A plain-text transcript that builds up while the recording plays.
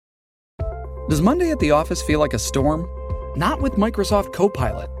Does Monday at the office feel like a storm? Not with Microsoft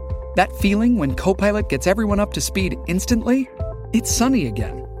Copilot. That feeling when Copilot gets everyone up to speed instantly? It's sunny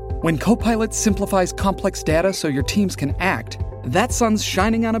again. When Copilot simplifies complex data so your teams can act, that sun's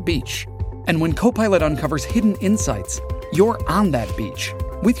shining on a beach. And when Copilot uncovers hidden insights, you're on that beach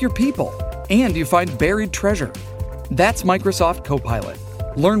with your people, and you find buried treasure. That's Microsoft Copilot.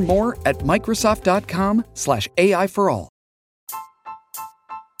 Learn more at Microsoft.com/AI for all.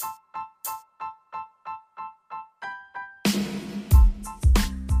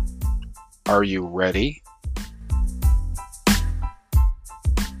 Are you ready?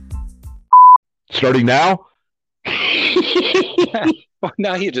 Starting now? Well,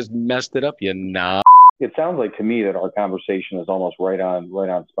 now you just messed it up, you knob. It sounds like to me that our conversation is almost right on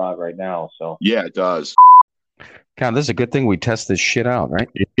spot right now. So Yeah, it does. God, this is a good thing we test this shit out, right?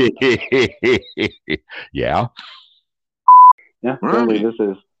 Yeah. yeah, really, this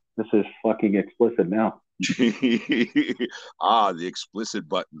is fucking explicit now. The explicit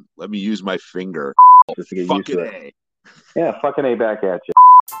button. Let me use my finger. Just to get used Fucking to it. A. Yeah, fucking A back at you.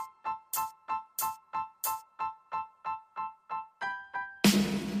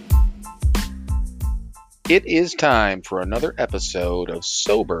 It is time for another episode of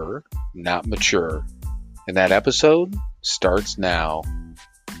Sober, Not Mature. And that episode starts now.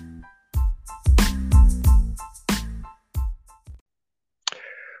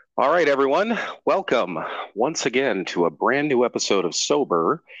 All right, everyone. Welcome once again to a brand new episode of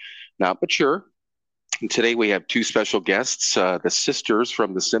Sober, Not Mature. And today we have two special guests, the sisters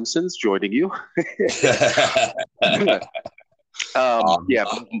from The Simpsons, joining you. Yeah,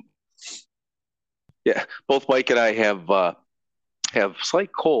 both Mike and I have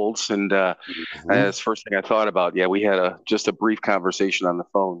slight colds, and that's the first thing I thought about. Yeah, we had just a brief conversation on the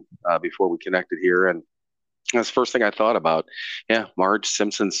phone before we connected here, and that's the first thing I thought about. Yeah, Marge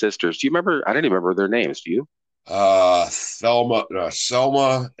Simpson's sisters. Do you remember? I don't even remember their names. Do you? Selma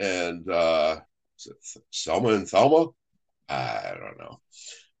and Selma and Thelma? I don't know.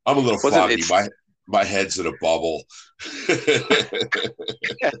 I'm a little foggy. My head's in a bubble.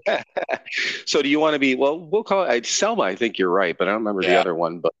 So do you want to be, well, we'll call it Selma. I think you're right, but I don't remember the other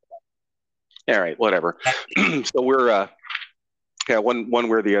one. But all right, whatever. So we're, one way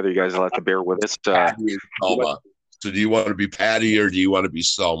or the other, you guys will have to bear with us. Patty and Selma. So do you want to be Patty or do you want to be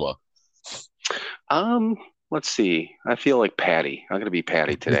Selma? Let's see. I feel like Patty. I'm going to be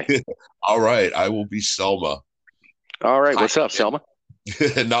Patty today. All right. I will be Selma. All right. What's up, Selma?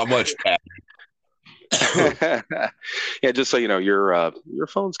 Not much, Patty. Yeah, just so you know, your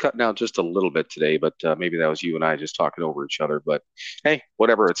phone's cutting out just a little bit today, but maybe that was you and I just talking over each other. But hey,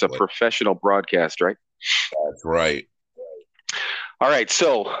 whatever. It's a professional broadcast, right? That's right. All right.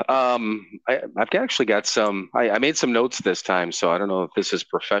 So I've actually got some. I made some notes this time, so I don't know if this is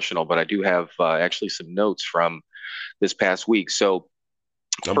professional, but I do have actually some notes from this past week. So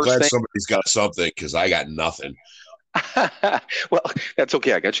I'm glad somebody's got something because I got nothing. Well, that's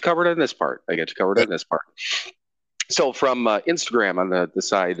okay. I got you covered on this part. So from Instagram on the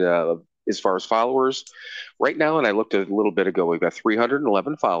side, as far as followers right now, and I looked at a little bit ago, we've got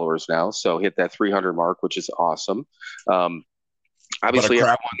 311 followers now. So hit that 300 mark, which is awesome. Obviously,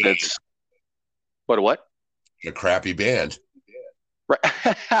 everyone that's what? A crappy band. Right.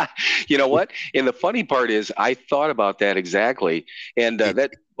 You know what? And the funny part is I thought about that exactly. And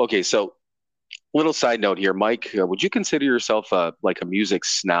okay, so little side note here, Mike, would you consider yourself like a music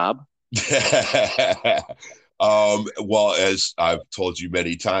snob? Well, as I've told you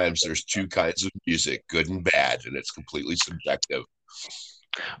many times, there's two kinds of music, good and bad, and it's completely subjective.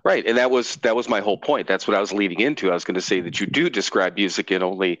 Right. And that was my whole point. That's what I was leading into. I was going to say that you do describe music in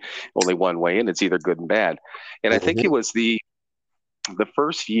only one way, and it's either good and bad. And I think it was the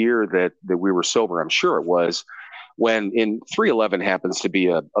first year that we were sober, I'm sure it was, when in 311 happens to be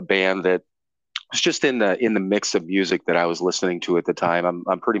a band that was just in the mix of music that I was listening to at the time.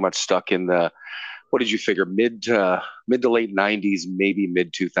 I'm pretty much stuck in the, what did you figure, mid to late 90s, maybe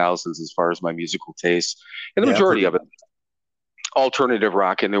mid 2000s as far as my musical taste, and the majority of it alternative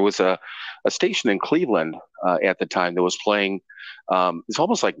rock. And there was a station in Cleveland at the time that was playing it's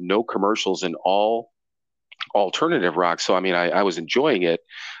almost like no commercials and all alternative rock. So I mean, I was enjoying it,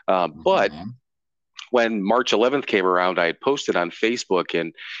 but when March 11th came around, I had posted on Facebook,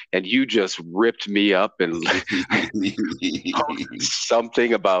 and you just ripped me up and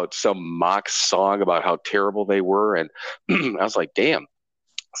something about some mock song about how terrible they were, and I was like, damn.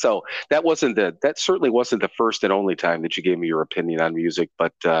 So that certainly wasn't the first and only time that you gave me your opinion on music,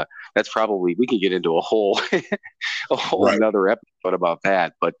 but that's probably, we can get into a whole another episode about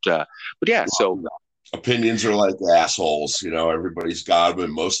that. But yeah, so opinions are like assholes, everybody's got them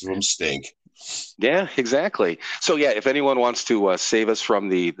and most of them stink. Yeah, exactly. So yeah, if anyone wants to save us from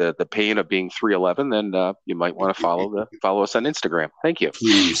the pain of being 311, then you might want to follow us on Instagram. Thank you.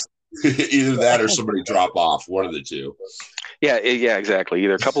 Please. Either that or somebody drop off. One of the two. Yeah, exactly.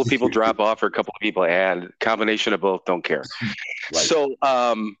 Either a couple of people drop off or a couple of people add. Combination of both. Don't care. Right. So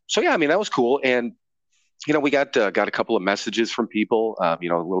yeah, I mean that was cool, and we got a couple of messages from people. A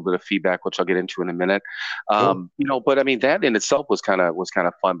little bit of feedback, which I'll get into in a minute. Cool. But I mean that in itself was kind of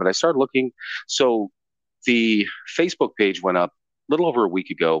fun. But I started looking. So the Facebook page went up a little over a week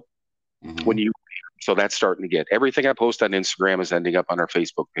ago. Mm-hmm. So that's starting to get everything I post on Instagram is ending up on our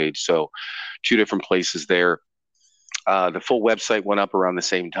Facebook page. So 2 different places there. The full website went up around the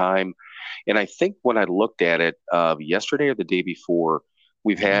same time. And I think when I looked at it yesterday or the day before,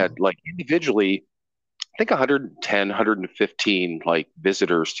 we've had like individually, I think 110, 115 like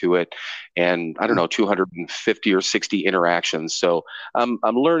visitors to it. And I don't know, 250 or 60 interactions. So I'm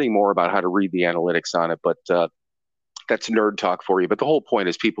learning more about how to read the analytics on it, but that's nerd talk for you. But the whole point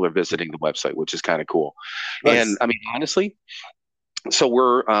is people are visiting the website, which is kind of cool. Nice. And I mean, honestly, so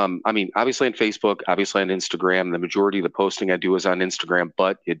we're, obviously on Facebook, obviously on Instagram. The majority of the posting I do is on Instagram,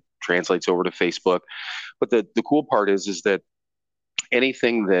 but it translates over to Facebook. But the cool part is that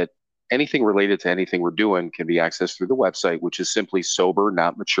anything related to anything we're doing can be accessed through the website, which is simply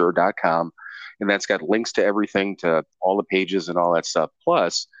SoberNotMature.com. And that's got links to everything, to all the pages and all that stuff.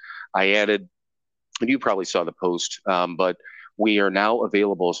 Plus, I added, and you probably saw the post, but we are now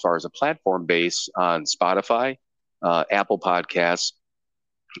available as far as a platform base on Spotify, Apple Podcasts,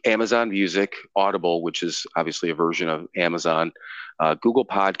 Amazon Music, Audible, which is obviously a version of Amazon, Google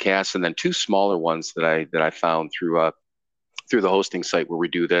Podcasts, and then 2 smaller ones that I found through the hosting site where we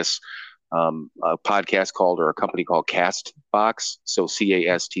do this. A podcast or a company called Castbox, so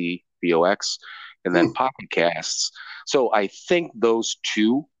Castbox, and then Pocket Casts. So I think those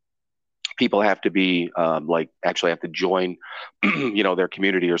 2 people have to be actually have to join, their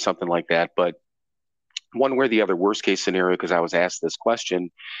community or something like that. But one way or the other, worst case scenario, because I was asked this question,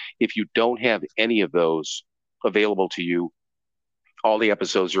 if you don't have any of those available to you, all the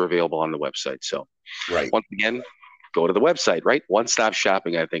episodes are available on the website. So once again, go to the website, right? One-stop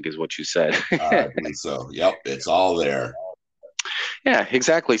shopping, I think is what you said. I think so. Yep. It's all there. Yeah,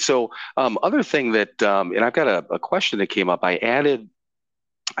 exactly. So other thing that, and I've got a question that came up. I added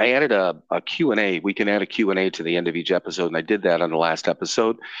a Q&A. We can add a Q&A to the end of each episode, and I did that on the last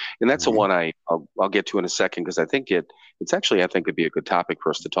episode. And that's the one I'll get to in a second, because I think it's actually, I think it'd be a good topic for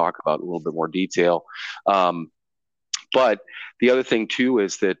us to talk about in a little bit more detail. But the other thing too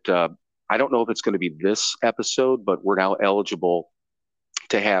is that I don't know if it's going to be this episode, but we're now eligible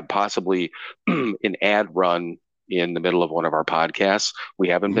to have possibly an ad run in the middle of one of our podcasts. We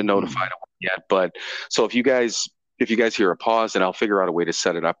haven't been notified of it yet, but so if you guys hear a pause, and I'll figure out a way to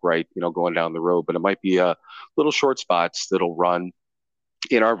set it up right, going down the road, but it might be a little short spots that'll run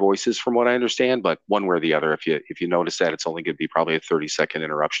in our voices from what I understand, but one way or the other, if you notice that, it's only going to be probably a 30-second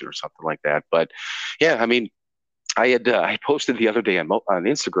interruption or something like that. But yeah, I mean, I posted the other day on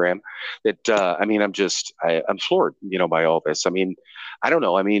Instagram that, I'm floored, by all this. I mean, I don't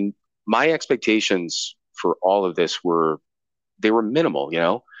know. I mean, my expectations for all of this were minimal,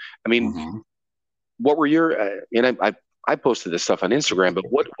 I mean, what were your, and I posted this stuff on Instagram, but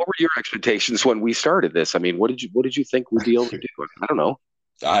what were your expectations when we started this? I mean, what did you think we'd be able to do? I don't know.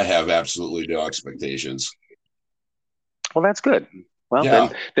 I have absolutely no expectations. Well, that's good. Well, yeah.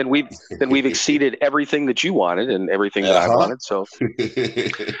 then we've exceeded everything that you wanted and everything that I wanted. So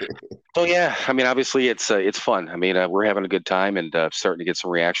yeah, I mean, obviously it's fun. I mean, we're having a good time and starting to get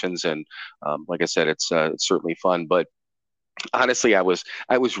some reactions, and like I said, it's certainly fun. But honestly, I was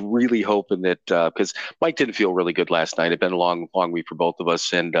really hoping that because Mike didn't feel really good last night. It'd been a long week for both of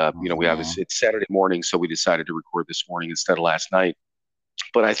us, and we obviously, it's Saturday morning, so we decided to record this morning instead of last night.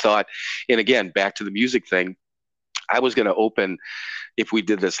 But I thought, and again, back to the music thing, I was going to open, if we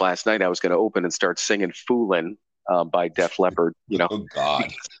did this last night, I was going to open and start singing "Foolin'" by Def Leppard. Oh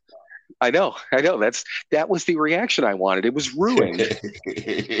God. I know. That was the reaction I wanted. It was ruined.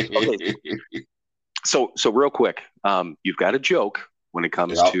 Okay. So real quick, you've got a joke when it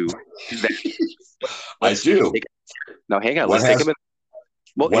comes to that. I do. Now, hang on. Let's take a minute.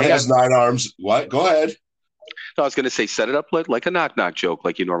 What has 9 arms? What? Go ahead. No, I was going to say, set it up like a knock-knock joke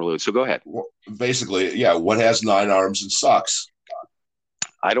like you normally would. So go ahead. Well, basically, yeah. What has 9 arms and sucks?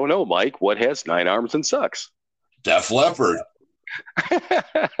 I don't know, Mike. What has 9 arms and sucks? Def Leppard.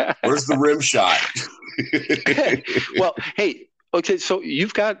 Where's the rim shot? Well, hey, okay. So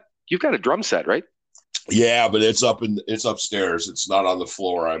you've got a drum set, right? Yeah, but it's upstairs. It's not on the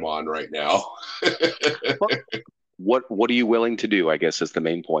floor I'm on right now. what are you willing to do, I guess, is the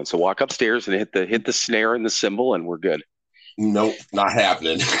main point. So walk upstairs and hit the snare and the cymbal, and we're good. Nope, not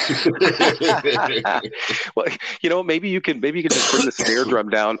happening. Well, maybe you can just bring the snare drum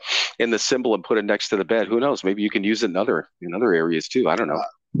down and the cymbal and put it next to the bed. Who knows? Maybe you can use it in other areas too. I don't know.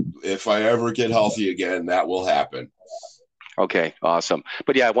 If I ever get healthy again, that will happen. Okay, awesome.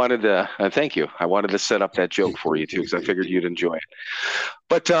 But yeah, I wanted to thank you. I wanted to set up that joke for you too, because I figured you'd enjoy it.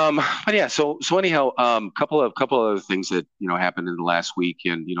 But yeah. So anyhow, couple of other things that happened in the last week,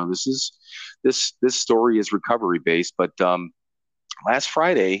 and this story is recovery based. But last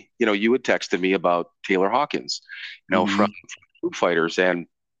Friday, you had texted me about Taylor Hawkins, from Foo Fighters, and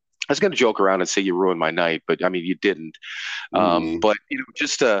I was going to joke around and say you ruined my night, but I mean you didn't. But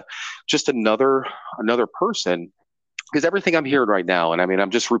just another person. Because everything I'm hearing right now, and I mean, I'm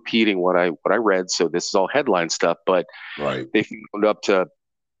just repeating what I read. So this is all headline stuff, but they found up to,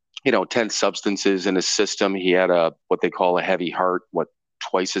 10 substances in his system. He had what they call a heavy heart,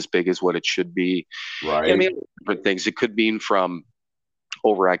 twice as big as what it should be. Right. I mean, different things. It could mean from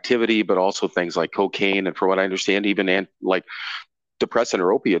overactivity, but also things like cocaine. And from what I understand, even like depressant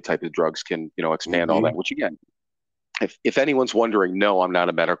or opiate type of drugs can, expand all that, which again, if anyone's wondering, no, I'm not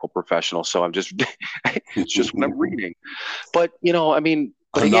a medical professional, so I'm just it's just what I'm reading. But I mean,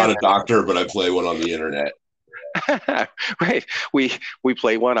 I'm not a doctor, but I play one on the internet. Right, we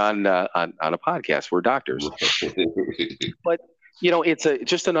play one on a podcast. We're doctors, but it's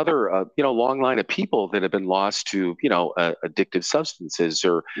just another long line of people that have been lost to addictive substances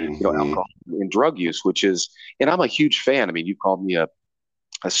or alcohol and drug use, which is, and I'm a huge fan. I mean, you called me a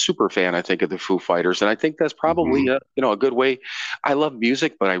super fan, I think, of the Foo Fighters, and I think that's probably a good way. I love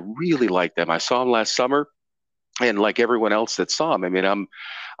music, but I really like them. I saw them last summer, and like everyone else that saw them, I mean,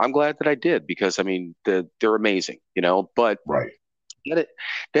 I'm glad that I did, because I mean they're amazing, But then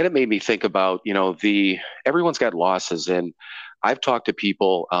it made me think about everyone's got losses, and I've talked to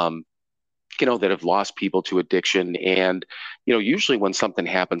people that have lost people to addiction, and usually when something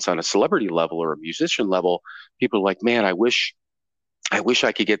happens on a celebrity level or a musician level, people are like, man, I wish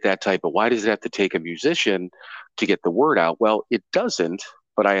I could get that type of, why does it have to take a musician to get the word out? Well, it doesn't,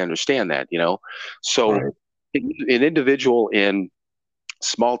 but I understand that, So an individual in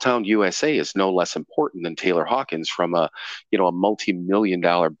small town USA is no less important than Taylor Hawkins from a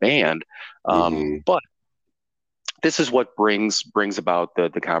multi-million-dollar band. But this is what brings about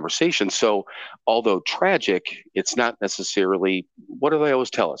the conversation. So although tragic, it's not necessarily, what do they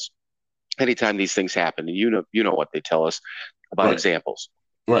always tell us? Anytime these things happen, and you know what they tell us about examples.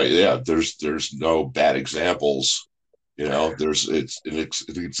 Right. Yeah. There's no bad examples. It's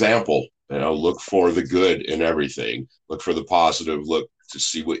an example. Look for the good in everything. Look for the positive. Look to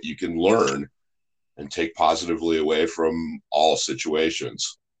see what you can learn and take positively away from all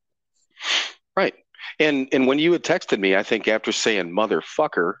situations. Right. And when you had texted me, I think after saying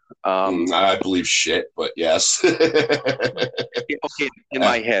motherfucker, I believe shit, but yes. Okay, in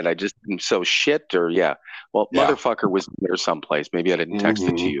my head, I just, so shit or motherfucker was there someplace. Maybe I didn't text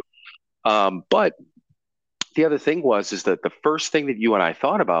it to you. But the other thing is that the first thing that you and I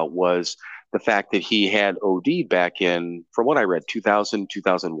thought about was the fact that he had OD'd back in, from what I read, 2000,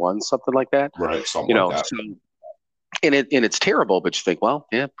 2001, something like that. Right, something like that. So, and it's terrible, but you think, well,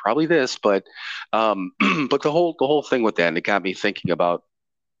 yeah, probably this, but but the whole thing with that, and it got me thinking about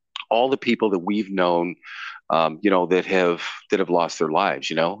all the people that we've known, that have lost their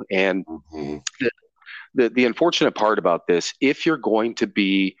lives, and the unfortunate part about this, if you're going to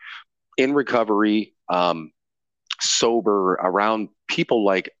be in recovery, sober, around people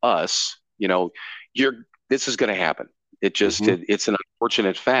like us, this is going to happen. It just, it's an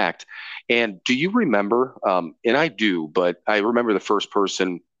unfortunate fact. And do you remember, and I do, but I remember the first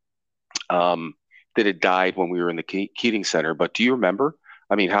person that had died when we were in the Keating Center, but do you remember,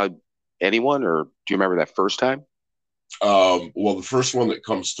 how anyone, or do you remember that first time? Well, the first one that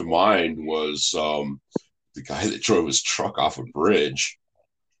comes to mind was the guy that drove his truck off a bridge.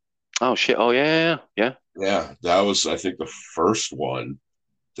 Oh, shit. Oh, yeah. Yeah, that was, I think, the first one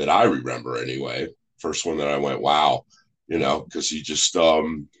that I remember anyway. First one that I went, wow, because he just,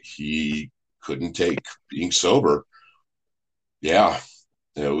 he couldn't take being sober. Yeah,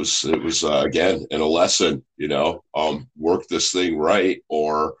 it was again, in a lesson, work this thing right,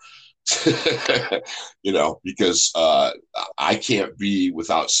 or, because I can't be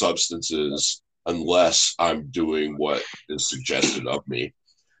without substances unless I'm doing what is suggested of me.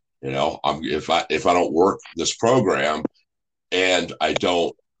 If I don't work this program and I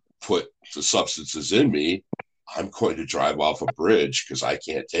don't put the substances in me, I'm going to drive off a bridge because I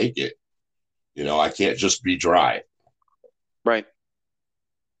can't take it. I can't just be dry. Right.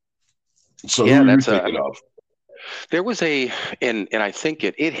 So who are you thinking of? There was and I think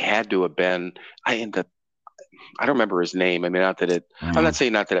it had to have been, I don't remember his name. I mean, I'm not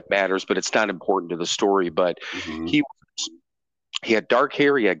saying not that it matters, but it's not important to the story. But he he had dark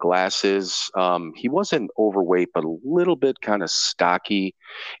hair, he had glasses. He wasn't overweight, but a little bit kind of stocky.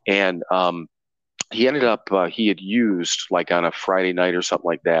 And he ended up, he had used like on a Friday night or something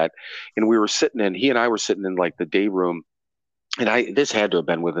like that. And he and I were sitting in like the day room. And this had to have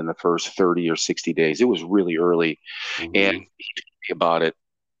been within the first 30 or 60 days. It was really early. And he told me about it.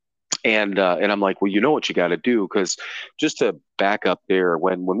 And I'm like, well, you know what you got to do, because just to back up there,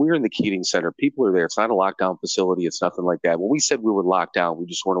 when we were in the Keating Center, people are there. It's not a lockdown facility. It's nothing like that. When we said we were locked down, we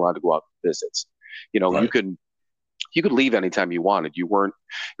just weren't allowed to go out for visits. Right. You could leave anytime you wanted.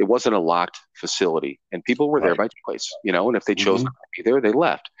 It wasn't a locked facility, and people were there by choice. And if they chose not to be there, they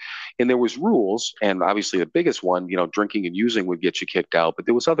left. And there was rules, and obviously the biggest one, drinking and using would get you kicked out. But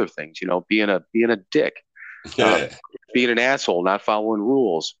there was other things, being a dick, being an asshole, not following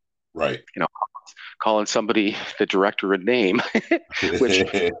rules. Right. Calling somebody the director a name, which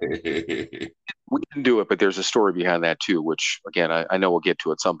we didn't do it, but there's a story behind that too, which again, I know we'll get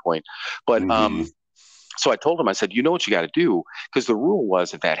to at some point. But so I told him, I said, you know what you got to do? Because the rule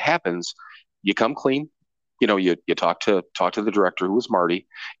was, if that happens, you come clean, you talk to the director, who was Marty,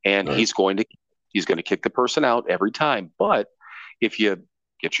 and he's going to kick the person out every time. But if you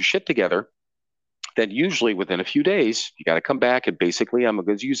get your shit together, then usually within a few days, you got to come back and basically, I'm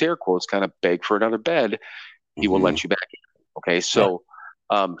going to use air quotes, kind of beg for another bed. He will let you back in. Okay. So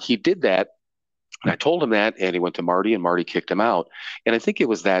he did that. And I told him that, and he went to Marty, and Marty kicked him out. And I think it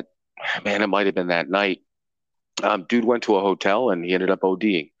was it might have been that night. Dude went to a hotel and he ended up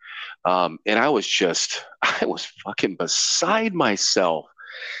ODing. And I was fucking beside myself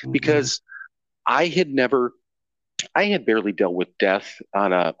because I had barely dealt with death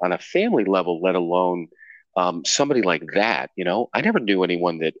on a family level, let alone somebody like that. I never knew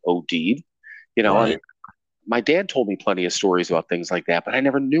anyone that OD'd. My dad told me plenty of stories about things like that, but I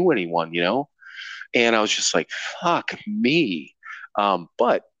never knew anyone. And I was just like, fuck me.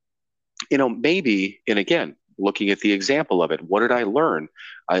 But maybe, and again, looking at the example of it, what did I learn?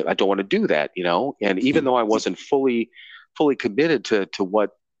 I don't want to do that. And even though I wasn't fully committed to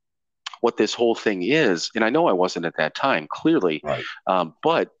what this whole thing is, and I know I wasn't at that time, clearly,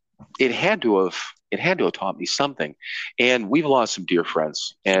 but it had to have taught me something. And we've lost some dear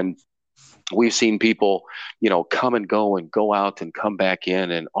friends, and we've seen people, come and go out and come back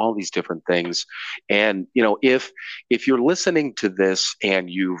in, and all these different things. And if you're listening to this and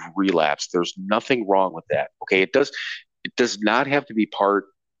you've relapsed, there's nothing wrong with that. Okay, it does not have to be part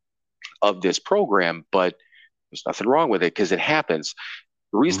of this program, but there's nothing wrong with it because it happens.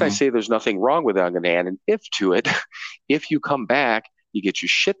 The reason I say there's nothing wrong with it, I'm going to add an if to it. If you come back, you get your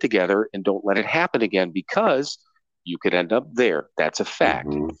shit together and don't let it happen again, because you could end up there. That's a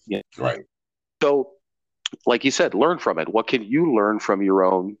fact. Right. So, like you said, learn from it. What can you learn from your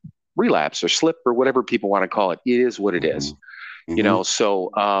own relapse or slip or whatever people want to call it? It is what it is.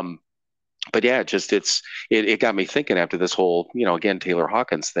 So, but yeah, it got me thinking after this whole, again, Taylor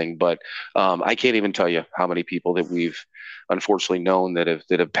Hawkins thing. But I can't even tell you how many people that we've unfortunately known that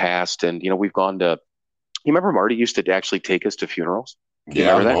have passed. And, we've gone to, you remember Marty used to actually take us to funerals?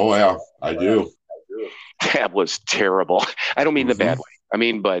 Yeah. Oh, yeah, I do. That was terrible. I don't mean the bad way. I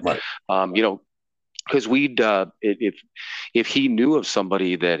mean, but, because if he knew of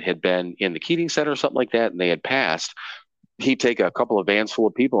somebody that had been in the Keating Center or something like that and they had passed, he'd take a couple of vans full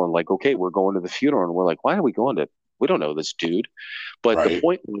of people and like, okay, we're going to the funeral. And we're like, why are we going to? We don't know this dude. But the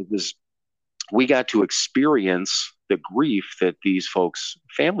point was, we got to experience the grief that these folks'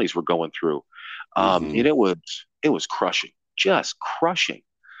 families were going through. And it was crushing, just crushing,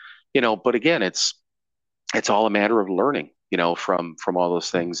 but again, it's all a matter of learning, from all those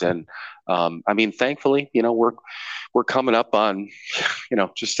things. And, I mean, thankfully, we're coming up on,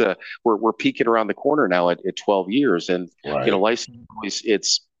 we're peaking around the corner now at 12 years. And,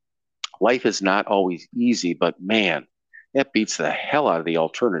 life is not always easy, but man, that beats the hell out of the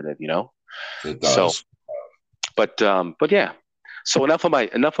alternative, It does. So, but yeah, so enough of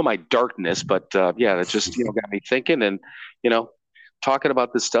my darkness, but, yeah, that just, got me thinking and, talking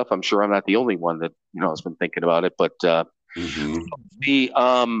about this stuff. I'm sure I'm not the only one that, has been thinking about it, but, the,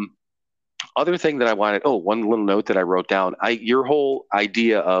 other thing that I wanted, one little note that I wrote down, your whole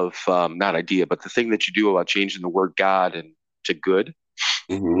idea of, not idea, but the thing that you do about changing the word God and to good.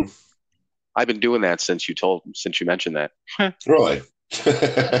 I've been doing that since you mentioned that. Really?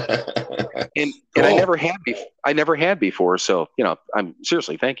 and I never had before. So, I'm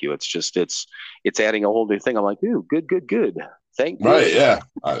seriously, thank you. It's just, it's adding a whole new thing. I'm like, ooh, good. Thank Right. goodness. Yeah.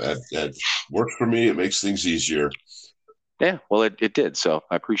 That works for me. It makes things easier. Yeah, well, it did. So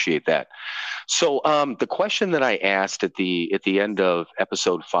I appreciate that. So the question that I asked at the end of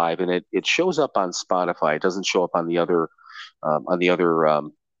episode 5, and it shows up on Spotify. It doesn't show up on the other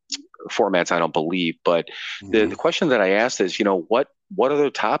formats, I don't believe. But the question that I asked is, what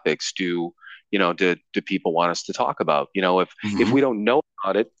other topics do people want us to talk about? If we don't know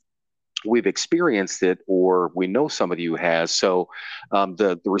about it, we've experienced it, or we know somebody who has. So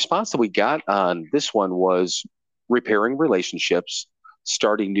the response that we got on this one was repairing relationships,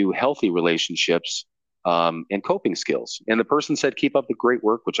 starting new healthy relationships, and coping skills. And the person said, keep up the great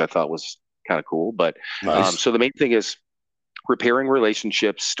work, which I thought was kind of cool. But Nice. so the main thing is repairing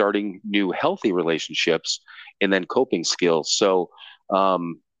relationships, starting new healthy relationships, and then coping skills. So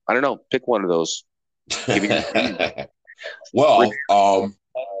I don't know, pick one of those. Well,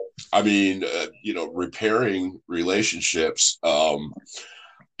 I mean, repairing relationships.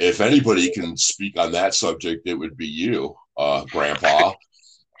 If anybody can speak on that subject, it would be you, Grandpa.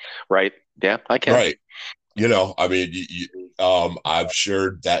 Right. Yeah, I can. Right. I mean, I've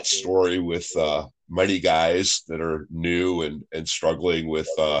shared that story with many guys that are new and struggling with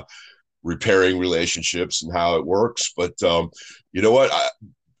repairing relationships and how it works. But you know what?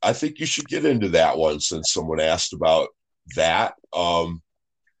 I think you should get into that one, since someone asked about that. How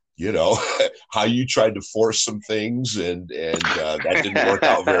you tried to force some things and that didn't work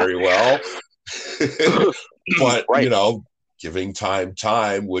out very well. But, right. Giving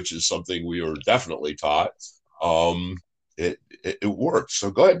time, which is something we were definitely taught, it works. So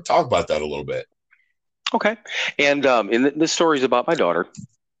go ahead and talk about that a little bit. Okay. And this story is about my daughter.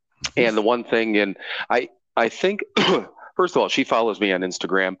 And the one thing, and I think, first of all, she follows me on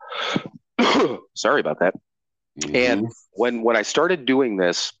Instagram. Sorry about that. And when I started doing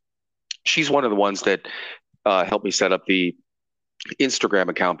this, she's one of the ones that helped me set up the Instagram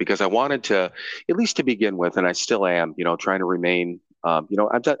account, because I wanted to, at least to begin with, and I still am, trying to remain, I'm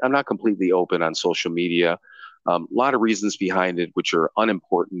not completely open on social media. A lot of reasons behind it, which are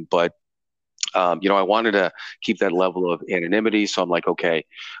unimportant, but I wanted to keep that level of anonymity. So I'm like, okay,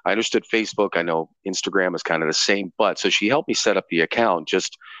 I understood Facebook. I know Instagram is kind of the same, but so she helped me set up the account.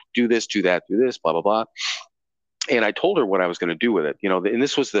 Just do this, do that, do this, blah, blah, blah. And I told her what I was going to do with it, and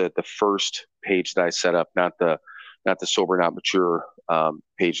this was the first page that I set up, not the SoberNotMature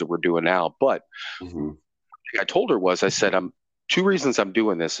page that we're doing now. But I told her I said, two reasons I'm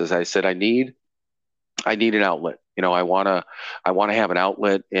doing this is I said, I need an outlet. I want to have an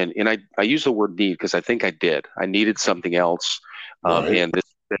outlet. And I use the word need because I think I did. I needed something else. Right. And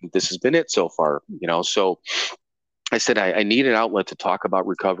this has been it so far, so I said, I need an outlet to talk about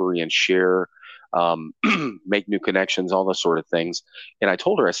recovery and share, make new connections, all those sort of things. And I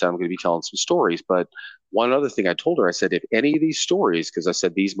told her, I said, I'm going to be telling some stories. But one other thing I told her, I said, if any of these stories, because I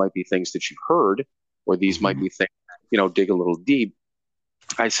said, these might be things that you've heard, or these might be things, dig a little deep.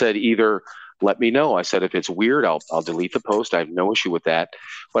 I said, either let me know. I said, if it's weird, I'll delete the post. I have no issue with that.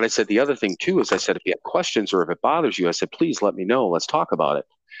 But I said, the other thing too, is I said, if you have questions or if it bothers you, I said, please let me know. Let's talk about it.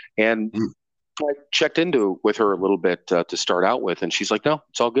 And I checked into with her a little bit to start out with, and she's like, "No,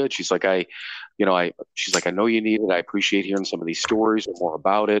 it's all good." She's like, "I know you need it. I appreciate hearing some of these stories and more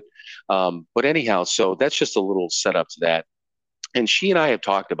about it." But anyhow, so that's just a little setup to that. And she and I have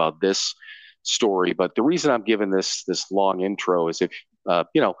talked about this story, but the reason I'm giving this long intro is if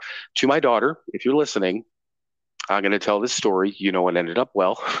to my daughter, if you're listening, I'm going to tell this story. It ended up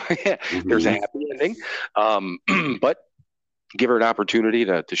well. There's a happy ending, but give her an opportunity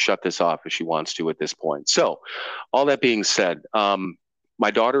to shut this off if she wants to at this point. So all that being said,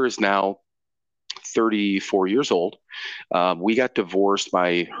 my daughter is now 34 years old. We got divorced.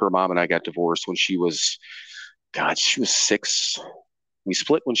 Her mom and I got divorced when she was 6. We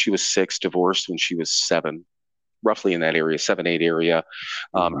split when she was 6, divorced when she was 7, roughly in that area, 7, 8 area.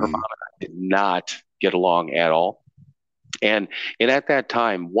 Her mom and I did not get along at all. And at that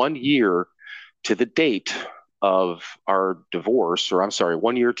time, 1 year to the date of our divorce, or I'm sorry,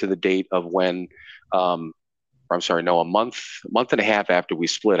 1 year to the date of when, a month and a half after we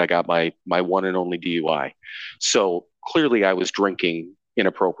split, I got my one and only DUI. So clearly I was drinking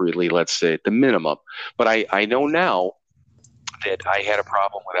inappropriately, let's say at the minimum. But I know now that I had a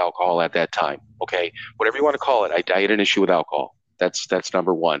problem with alcohol at that time. Okay, whatever you want to call it, I had an issue with alcohol. That's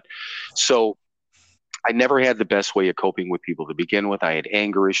number one. So I never had the best way of coping with people to begin with. I had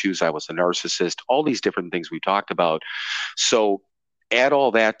anger issues. I was a narcissist, all these different things we talked about. So add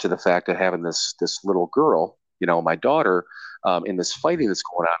all that to the fact of having this little girl, my daughter, in this fighting that's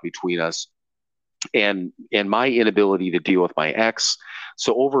going on between us, and my inability to deal with my ex.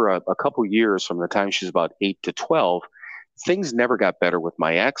 So over a couple years, from the time she's about 8 to 12, things never got better with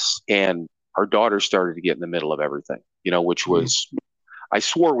my ex, and our daughter started to get in the middle of everything, which was, I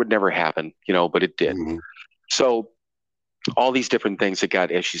swore would never happen, but it did. Mm-hmm. So all these different things that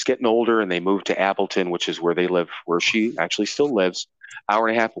got, as she's getting older and they moved to Appleton, which is where they live, where she actually still lives, hour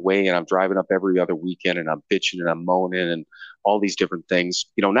and a half away. And I'm driving up every other weekend and I'm bitching and I'm moaning and all these different things,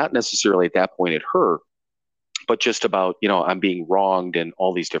 not necessarily at that point at her, but just about, I'm being wronged and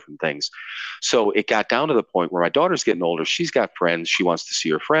all these different things. So it got down to the point where my daughter's getting older. She's got friends. She wants to see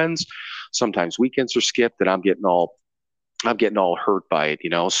her friends. Sometimes weekends are skipped and I'm getting all hurt by it,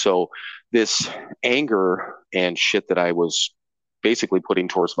 So this anger and shit that I was basically putting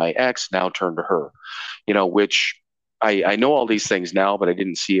towards my ex now turned to her, which I know all these things now, but I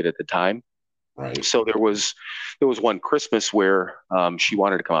didn't see it at the time. Right. So there was one Christmas where she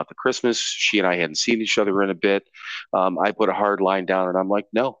wanted to come out to Christmas. She and I hadn't seen each other in a bit. I put a hard line down and I'm like,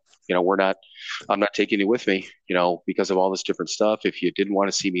 no, I'm not taking you with me, because of all this different stuff. If you didn't want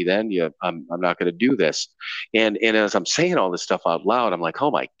to see me then, I'm not going to do this. And as I'm saying all this stuff out loud, I'm like, oh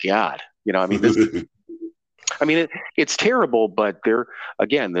my God, it's terrible, but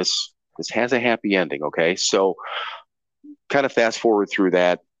this has a happy ending. Okay. So kind of fast forward through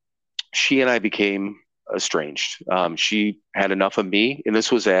that, she and I became estranged. She had enough of me, and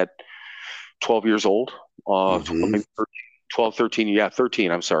this was at 12 years old, 12, 13,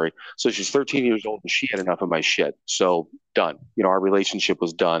 13, I'm sorry. So she's 13 years old and she had enough of my shit. So done. Our relationship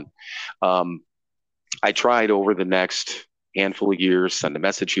was done. I tried over the next handful of years, send a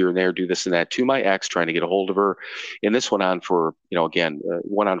message here and there, do this and that to my ex, trying to get a hold of her. And this went on for,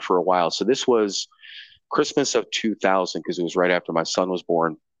 went on for a while. So this was Christmas of 2000, because it was right after my son was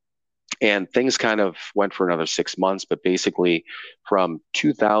born. And things kind of went for another 6 months, but basically from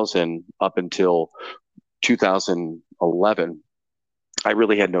 2000 up until 2011, I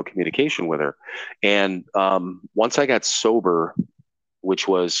really had no communication with her. And once I got sober, which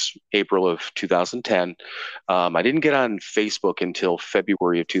was April of 2010, I didn't get on Facebook until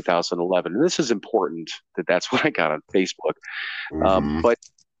February of 2011. And this is important that's when I got on Facebook. But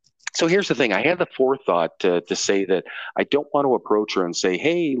so here's the thing. I had the forethought to say that I don't want to approach her and say,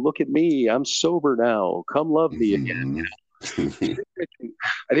 hey, look at me. I'm sober now. Come love me again. I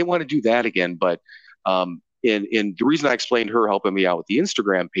didn't want to do that again. But and the reason I explained her helping me out with the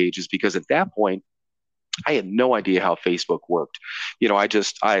Instagram page is because at that point, I had no idea how Facebook worked.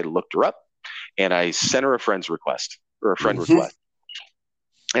 I looked her up and I sent her a friend request.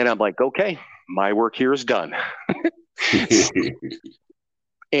 And I'm like, okay, my work here is done.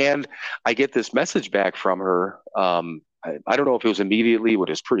 And I get this message back from her. I don't know if it was immediately, but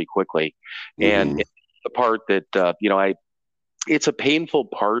it was pretty quickly. And it's the part that, it's a painful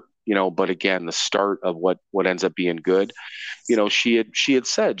part, but again, the start of what ends up being good. She had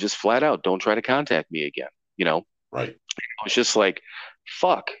said just flat out, don't try to contact me again, Right. I was just like,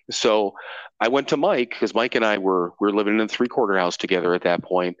 fuck. So I went to Mike, because Mike and I were living in a 3-quarter house together at that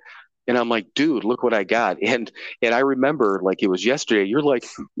point. And I'm like, dude, look what I got. And I remember like it was yesterday, you're like,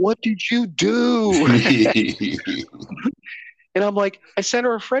 what did you do? And I'm like, I sent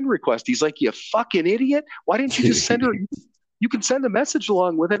her a friend request. He's like, you fucking idiot. Why didn't you just send her? You can send a message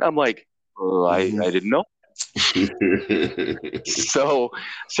along with it. I'm like, oh, I didn't know. So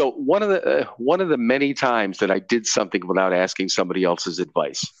one of the many times that I did something without asking somebody else's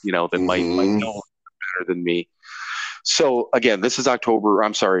advice, that might know better than me. So again, this is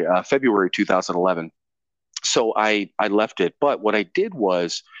February 2011. So I left it. But what I did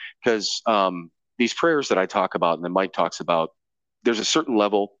was, because these prayers that I talk about and that Mike talks about, there's a certain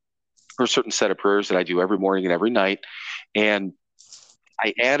level or a certain set of prayers that I do every morning and every night. And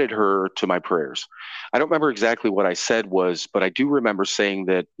I added her to my prayers. I don't remember exactly what I said but I do remember saying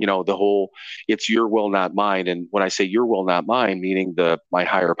that, the whole, it's your will, not mine. And when I say your will, not mine, meaning my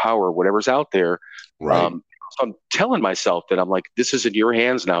higher power, whatever's out there, right. So I'm telling myself that I'm like, this is in your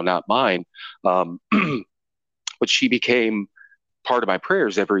hands now, not mine. But she became part of my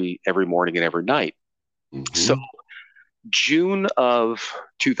prayers every morning and every night. So June of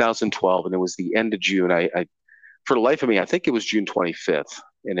 2012, and it was the end of June. I for the life of me, I think it was June 25th,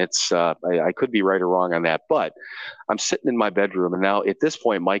 and it's I could be right or wrong on that, but I'm sitting in my bedroom, and now at this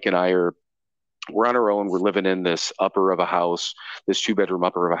point, Mike and I we're on our own. We're living in this upper of a house, this 2-bedroom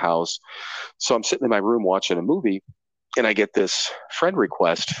upper of a house. So I'm sitting in my room watching a movie, and I get this friend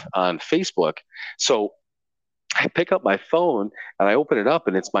request on Facebook. So I pick up my phone and I open it up,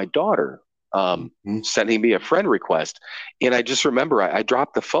 and it's my daughter sending me a friend request. And I just remember I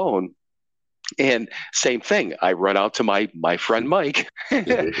dropped the phone, and same thing. I run out to my friend Mike,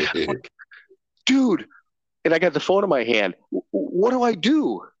 like, dude, and I got the phone in my hand. What do I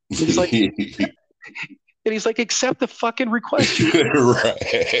do? He's like, And he's like, accept the fucking request.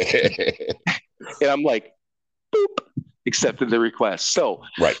 Right. And I'm like, boop, accepted the request. So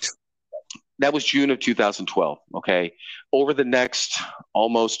Right. that was June of 2012. Okay. Over the next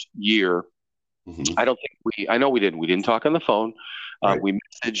almost year, I know we didn't talk on the phone. Right. We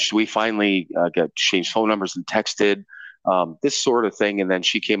messaged, we finally got changed phone numbers and texted, this sort of thing. And then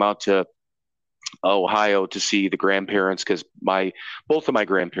she came out to Ohio to see the grandparents because both of my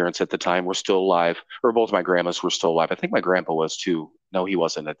grandparents at the time were still alive, or both my grandmas were still alive. I think my grandpa was too. No, he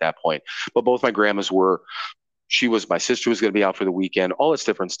wasn't at that point, but both my grandmas were. My sister was going to be out for the weekend, all this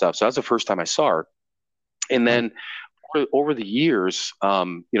different stuff. So that was the first time I saw her. And then over the years,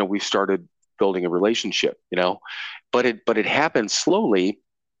 we've started building a relationship, but it happened slowly.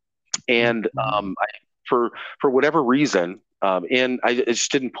 And for whatever reason, and I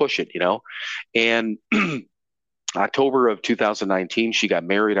just didn't push it, and October of 2019, she got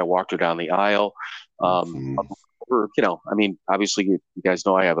married. I walked her down the aisle. Obviously you guys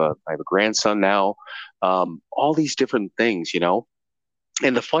know I have a grandson now, all these different things,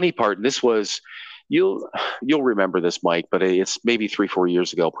 and the funny part, and this was, you'll remember this, Mike, but it's maybe 3-4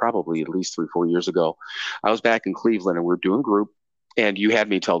 years ago, probably at least 3-4 years ago. I was back in Cleveland and we were doing group, and you had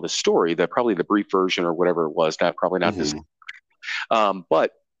me tell the story, that probably the brief version or whatever it was, probably not this.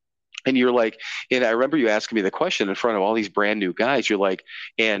 But, and you're like, and I remember you asking me the question in front of all these brand new guys. You're like,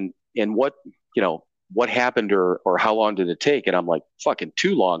 and what happened, or how long did it take? And I'm like, fucking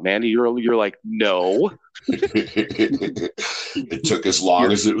too long, man. And you're like, no. It took as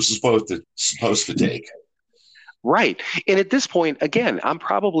long as it was supposed to take. Right. And at this point, again,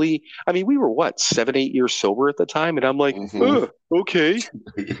 we were 7-8 years sober at the time. And I'm like, okay.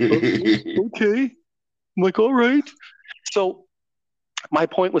 Okay. I'm like, all right. So my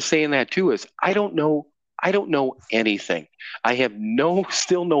point was saying that too, is I don't know anything. I have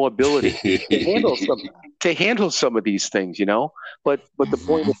still no ability to handle some of these things, but the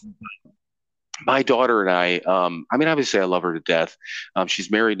point is, my daughter and I, obviously I love her to death.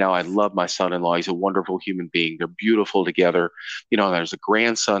 She's married now. I love my son-in-law. He's a wonderful human being. They're beautiful together. There's a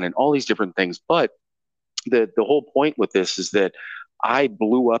grandson and all these different things. But the whole point with this is that I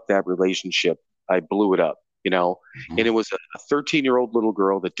blew up that relationship. I blew it up, and it was a 13-year-old little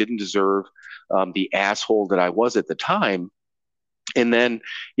girl that didn't deserve the asshole that I was at the time. And then,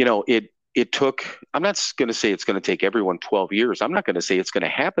 it took, I'm not going to say it's going to take everyone 12 years. I'm not going to say it's going to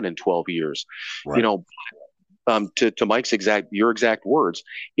happen in 12 years, right. To Mike's your exact words,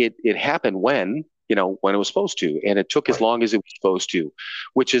 it happened when it was supposed to, and it took as long as it was supposed to,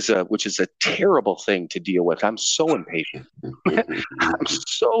 which is a terrible thing to deal with. I'm so impatient. I'm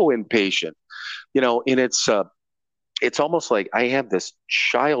so impatient, and it's almost like I have this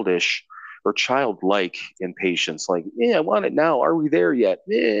childish or childlike impatience. Like, yeah, I want it now. Are we there yet?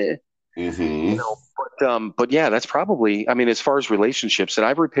 But yeah, that's probably, as far as relationships, and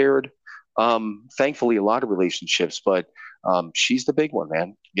I've repaired, thankfully, a lot of relationships, but she's the big one,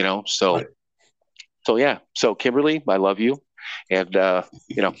 man, so, right. So yeah. So Kimberly, I love you. And,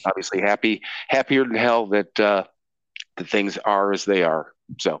 obviously happier than hell that the things are as they are.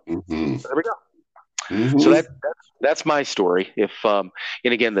 So there we go. So that's my story. If and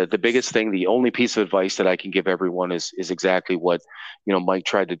again, the biggest thing, the only piece of advice that I can give everyone is exactly what Mike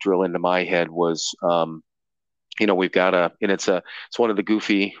tried to drill into my head was, we've got and it's one of the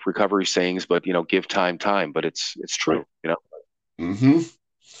goofy recovery sayings, but give time, but it's true.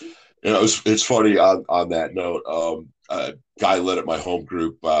 It's funny on that note. A guy led at my home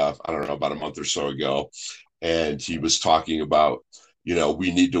group, I don't know, about a month or so ago, and he was talking about,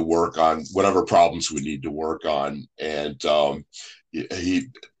 we need to work on whatever problems we need to work on. And I'm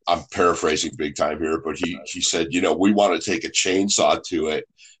paraphrasing big time here, but he said, we want to take a chainsaw to it.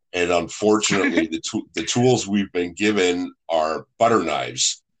 And unfortunately, the tools we've been given are butter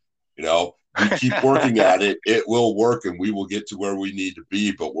knives. We keep working at it. It will work and we will get to where we need to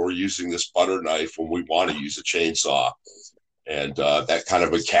be, but we're using this butter knife when we want to use a chainsaw. And that kind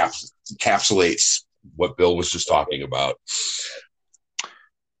of encapsulates what Bill was just talking about.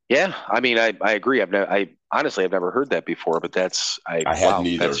 Yeah, I agree. I honestly, I've never heard that before, but I hadn't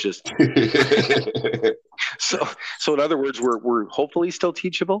either. That's just so. In other words, we're hopefully still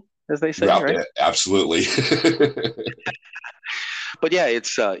teachable, as they say, right? Yeah, absolutely. But yeah,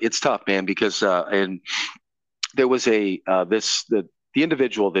 it's tough, man, because and there was the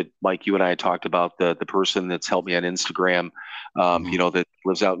individual that, Mike, you and I had talked about, the person that's helped me on Instagram, that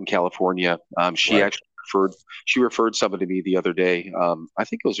lives out in California. She actually referred somebody to me the other day. I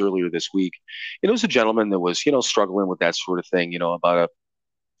think it was earlier this week. And it was a gentleman that was, struggling with that sort of thing, about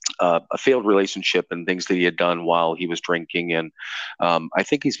a failed relationship and things that he had done while he was drinking. And I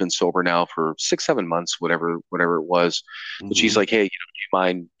think he's been sober now for 6, 7 months, whatever it was. But she's like, hey, do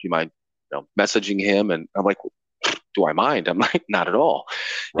you mind, messaging him? And I'm like, do I mind? I'm like, not at all.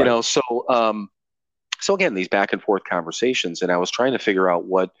 Right. So again, these back and forth conversations, and I was trying to figure out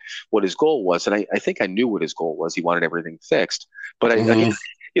what his goal was, and I think I knew what his goal was. He wanted everything fixed, but again,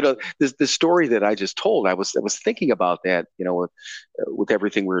 this story that I just told, I was thinking about that, with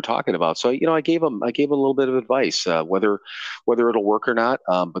everything we were talking about. So I gave him a little bit of advice, whether it'll work or not.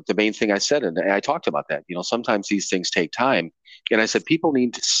 But the main thing I said, and I talked about that, sometimes these things take time, and I said people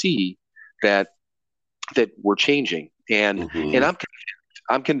need to see that we're changing, and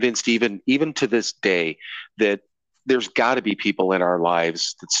I'm convinced even to this day that there's got to be people in our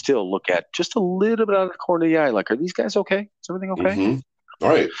lives that still look at just a little bit out of the corner of the eye, like, are these guys okay? Is everything okay? All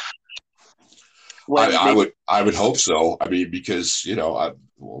right. I would hope so. I mean, because, in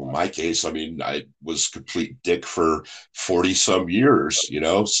my case, I mean, I was complete dick for 40 some years,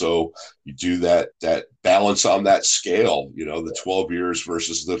 so you do that balance on that scale, the 12 years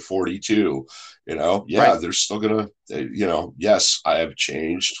versus the 42, right. They're still going to, yes, I have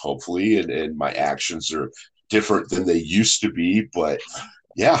changed, hopefully, and my actions are different than they used to be, but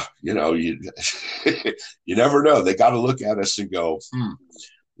yeah, you you never know. They got to look at us and go,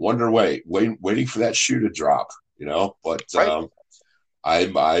 waiting for that shoe to drop, but right. I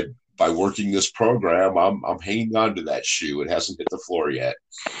by working this program, I'm hanging on to that shoe. It hasn't hit the floor yet.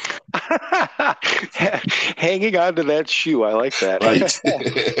 Hanging on to that shoe. I like that. Right.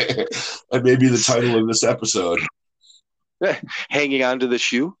 That may be the title of this episode. Hanging on to the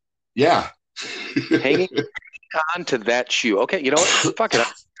shoe? Yeah. Hanging on to that shoe. Okay, you know what? Fuck it.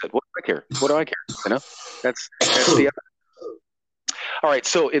 What do I care? That's the all right,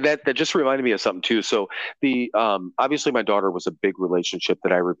 so that just reminded me of something too. So the obviously my daughter was a big relationship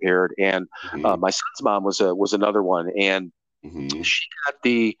that I repaired, and my son's mom was another one, and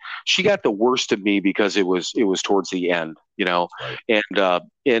she got the worst of me because it was towards the end, right.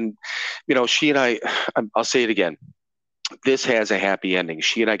 and she and I'll say it again. This has a happy ending.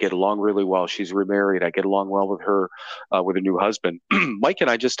 She and I get along really well. She's remarried. I get along well with her, with a new husband. Mike and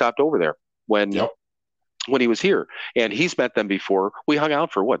I just stopped over there when he was here, and he's met them before. We hung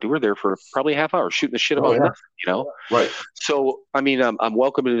out for we were there for probably a half hour shooting the shit about nothing, Right. So, I mean, I'm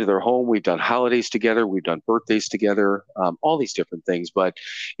welcome into their home. We've done holidays together. We've done birthdays together, all these different things. But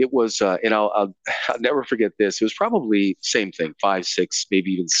it was, and I'll never forget this. It was probably same thing, 5, 6,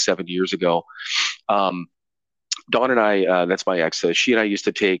 maybe even 7 years ago. Dawn and I, that's my ex, she and I used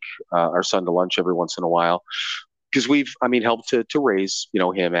to take our son to lunch every once in a while because we've, helped to raise,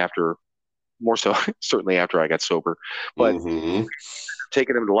 him after, more so certainly after I got sober, but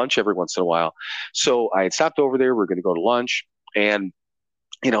taking him to lunch every once in a while. So I had stopped over there. We're going to go to lunch, and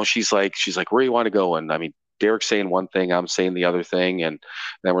she's like, where do you want to go? And I mean, Derek's saying one thing, I'm saying the other thing, and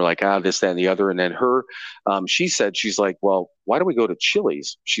then we're like, this, that, and the other. And then she's like, well, why don't we go to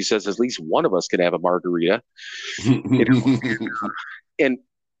Chili's? She says at least one of us can have a margarita. And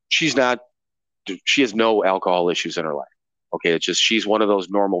she has no alcohol issues in her life. Okay, it's just she's one of those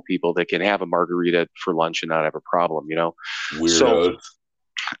normal people that can have a margarita for lunch and not have a problem, Weirdo. So,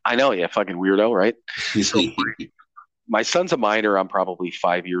 I know, yeah, fucking weirdo, right? So my son's a minor. I'm probably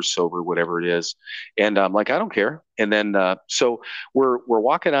 5 years sober, whatever it is, and I'm like, I don't care. And then so we're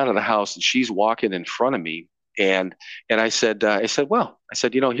walking out of the house, and she's walking in front of me, and I said, here's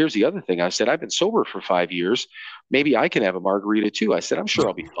the other thing. I said, I've been sober for 5 years. Maybe I can have a margarita too. I said, I'm sure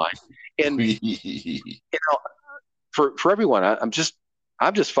I'll be fine. And for everyone, I'm just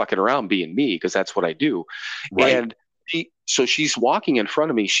fucking around being me because that's what I do. Right. And so she's walking in front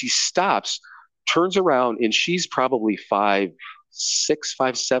of me. She stops, turns around, and she's probably 5'6",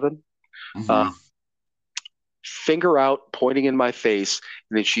 5'7". Finger out, pointing in my face,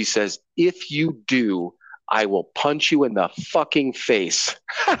 and then she says, "If you do, I will punch you in the fucking face."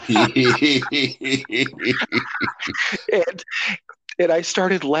 And I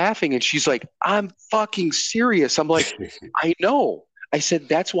started laughing, and she's like, "I'm fucking serious." I'm like, "I know." I said,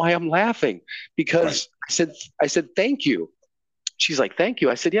 "That's why I'm laughing, because right. I said, thank you." She's like, "Thank you."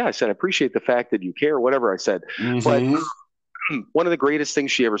 I said, "Yeah." I said, "I appreciate the fact that you care," whatever I said. But one of the greatest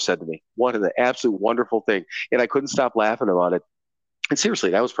things she ever said to me, one of the absolute wonderful thing, and I couldn't stop laughing about it. And seriously,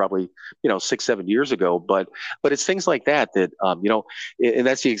 that was probably 6, 7 years ago. But it's things like that and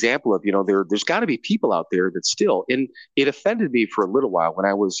that's the example of there's got to be people out there that still. And it offended me for a little while when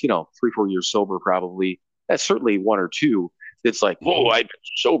I was 3, 4 years sober, probably. That's certainly 1 or 2. It's like, whoa, I've been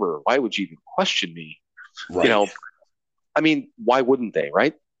sober. Why would you even question me? Right. I mean, why wouldn't they?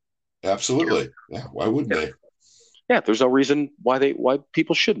 Right? Absolutely. Yeah. Why wouldn't they? there's no reason why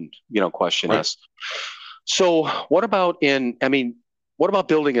people shouldn't, question Right. us. So what about what about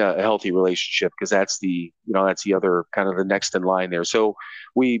building a healthy relationship? Because that's that's the other kind of the next in line there. So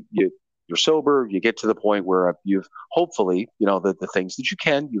you're sober, you get to the point where you've hopefully, the things that you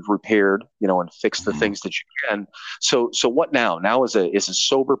can, you've repaired, and fixed the things that you can. So what now? Now as a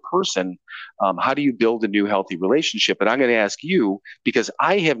sober person, how do you build a new healthy relationship? And I'm going to ask you, because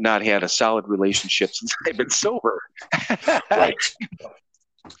I have not had a solid relationship since I've been sober. Right.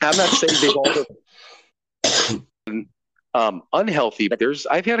 I'm not saying they've all been unhealthy, but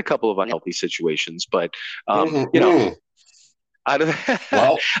I've had a couple of unhealthy situations, but out of the, out of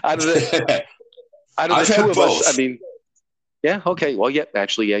the I've two had of both. us, yeah, okay, well, yeah,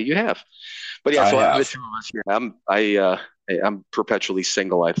 actually, yeah, you have, but yeah, so out of the two of us, I'm perpetually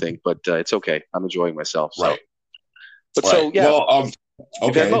single, I think, but it's okay. I'm enjoying myself. So. Right. But right. So yeah. Well,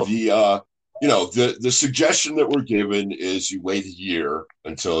 okay. The suggestion that we're given is you wait a year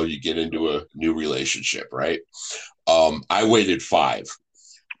until you get into a new relationship, right? I waited 5.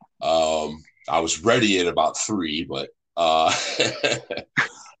 I was ready in about 3, but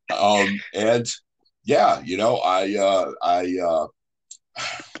and yeah, I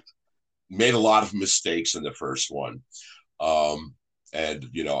made a lot of mistakes in the first one. And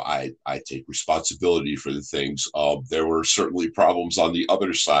I take responsibility for the things. There were certainly problems on the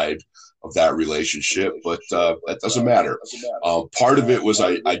other side of that relationship, but that doesn't matter. Part of it was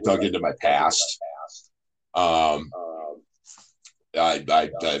I dug into my past.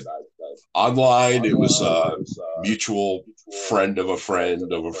 Online, it was a mutual friend of a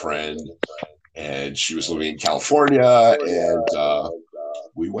friend of a friend, and she was living in California, and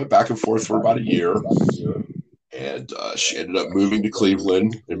we went back and forth for about a year. And she ended up moving to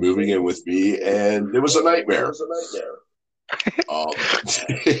Cleveland and moving in with me, and it was a nightmare.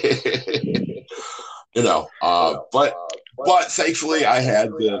 But thankfully I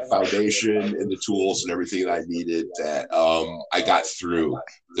had the foundation and the tools and everything that I needed that I got through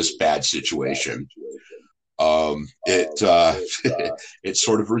this bad situation. It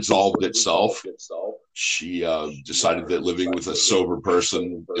sort of resolved itself. She decided that living with a sober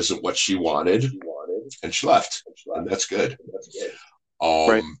person isn't what she wanted, and she left, and that's good.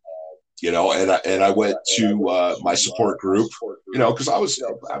 Right. And I went to my support group, because I was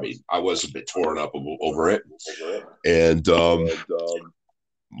a bit torn up over it, and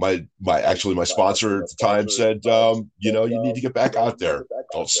my sponsor at the time said, you need to get back out there.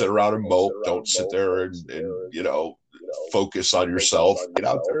 Don't sit around and mope. Don't sit there and focus on yourself. Get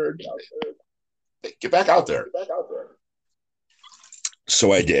out there and get back out there.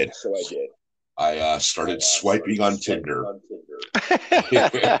 So I did. I started swiping on Tinder.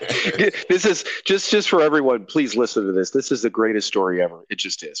 This is just for everyone. Please listen to this. This is the greatest story ever. It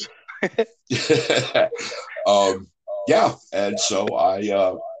just is. Yeah, and so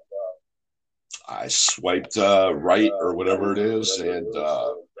I swiped right or whatever it is, and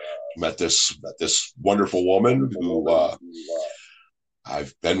met this wonderful woman who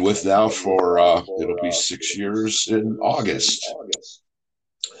I've been with now for it'll be 6 years in August.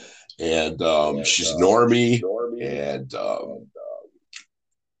 And she's normie, and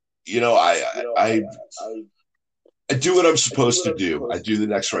I do what I'm supposed to do. I do the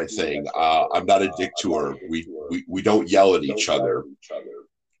next right thing. I'm not a dick to her. We don't yell at each other.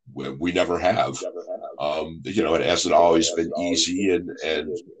 We never have. It hasn't always been easy and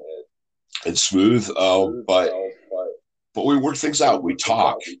smooth. But we work things out. We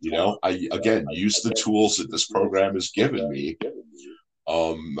talk. I again use the tools that this program has given me.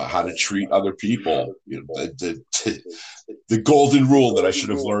 How to treat other people, the golden rule that I should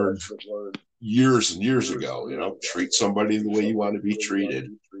have learned years and years ago. Treat somebody the way you want to be treated,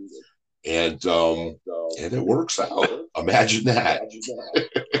 and it works out. Imagine that.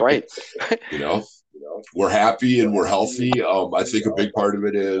 Right. We're happy and we're healthy. I think a big part of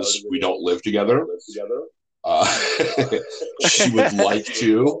it is we don't live together. She would like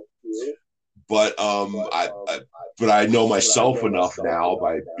to. But I know myself enough now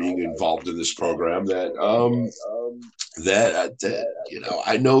by being involved in this program that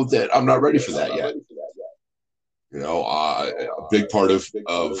I know that I'm not ready for that yet. A big part of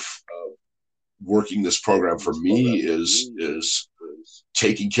working this program for me is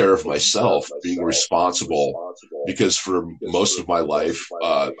taking care of myself, being responsible, because for most of my life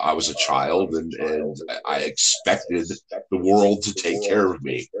I was a child and I expected the world to take care of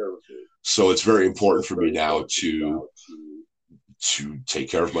me. So it's very important for me now to take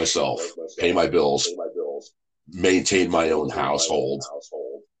care of myself, pay my bills, maintain my own household.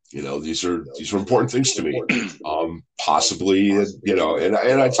 These are important things to me. Possibly, and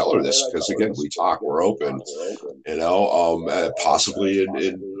I tell her this because again, we talk, we're open. Possibly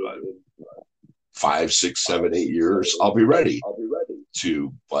in 5, 6, 7, 8 years, I'll be ready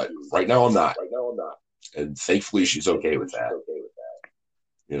to, but right now I'm not. And thankfully she's okay with that.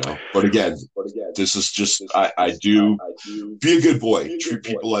 But again, this is just, I do be a good boy, treat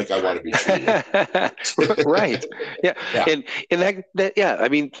people like I want to be treated. Right. Yeah. And that, yeah, I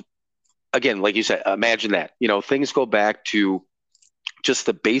mean, again, like you said, imagine that, things go back to just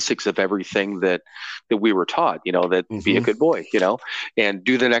the basics of everything that we were taught, that be a good boy, and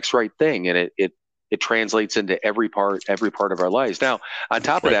do the next right thing. And it translates into every part of our lives. Now, on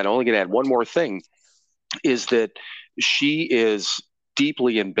top of that, I'm only going to add one more thing, is that she is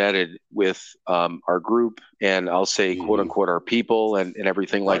deeply embedded with our group, and I'll say, quote unquote, our people and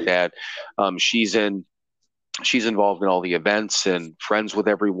everything like that. She's involved in all the events and friends with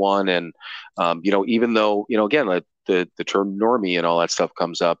everyone. And, even though, again, like the term normie and all that stuff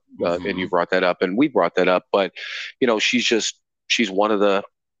comes up, and you brought that up and we brought that up, but, she's one of the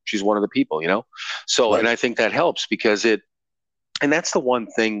people, so, and I think that helps because and that's the one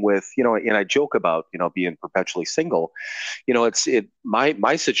thing with, and I joke about, being perpetually single,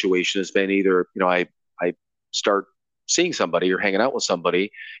 my situation has been either, I start seeing somebody or hanging out with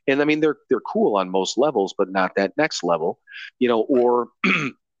somebody, and I mean, they're cool on most levels, but not that next level, or,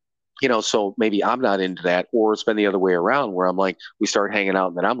 so maybe I'm not into that, or it's been the other way around where I'm like, we start hanging out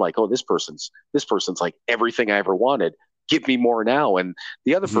and then I'm like, oh, this person's like everything I ever wanted. Give me more now. And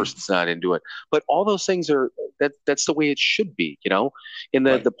the other person's not into it. But all those things that's the way it should be, And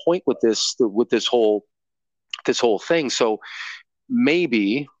the point with this whole thing. So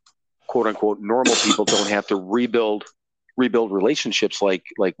maybe, quote unquote, normal people don't have to rebuild relationships like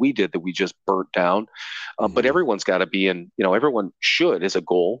we did, that we just burnt down. But everyone's got to be in, everyone should, as a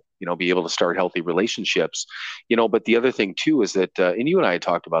goal, be able to start healthy relationships, but the other thing too is that, and you and I had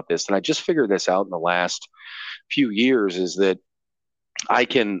talked about this, and I just figured this out in the last few years, is that I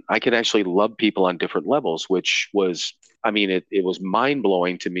can actually love people on different levels, which was, I mean, it was mind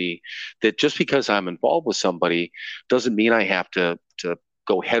blowing to me that just because I'm involved with somebody doesn't mean I have to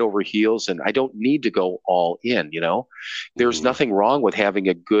go head over heels, and I don't need to go all in, There's nothing wrong with having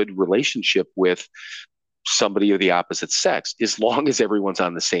a good relationship with somebody of the opposite sex, as long as everyone's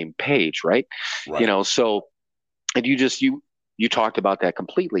on the same page, right? So, and you talked about that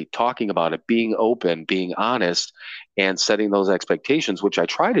completely, talking about it, being open, being honest, and setting those expectations, which I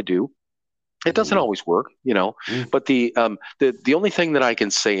try to do. It doesn't always work, but the only thing that I can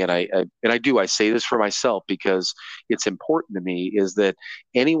say, and I say this for myself because it's important to me, is that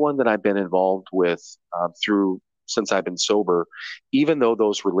anyone that I've been involved with since I've been sober, even though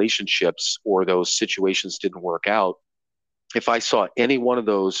those relationships or those situations didn't work out, if I saw any one of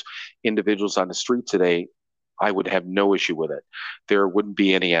those individuals on the street today, I would have no issue with it. There wouldn't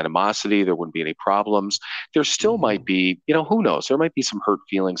be any animosity. There wouldn't be any problems. There still might be, who knows? There might be some hurt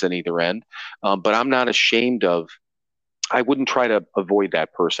feelings on either end, but I'm not ashamed of. I wouldn't try to avoid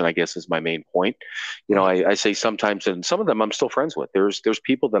that person, I guess, is my main point. I say sometimes, and some of them I'm still friends with. There's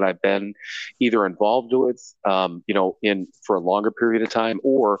people that I've been either involved with, in for a longer period of time,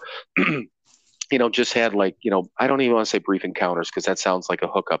 or just had I don't even want to say brief encounters, because that sounds like a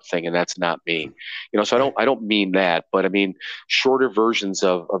hookup thing, and that's not me. So I don't mean that, but I mean shorter versions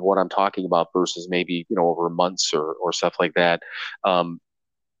of what I'm talking about versus maybe, over months or stuff like that.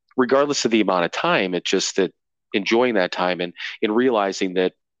 Regardless of the amount of time, it's just that enjoying that time and realizing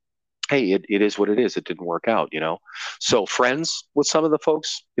that, hey, it is what it is. It didn't work out, So friends with some of the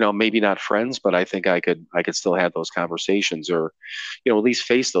folks, maybe not friends, but I think I could still have those conversations, or, at least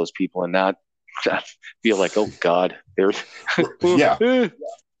face those people and not feel like, oh God, there's yeah.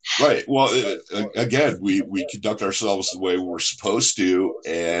 Right. Well, again, we conduct ourselves the way we're supposed to,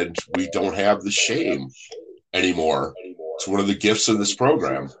 and we don't have the shame anymore. It's one of the gifts of this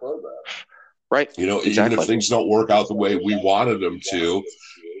program. Right. Exactly. Even if things don't work out the way we wanted them to,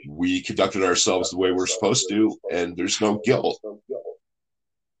 we conducted ourselves the way we're supposed to, and there's no guilt.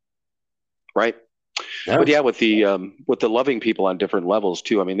 Right. Yeah. But yeah, with the loving people on different levels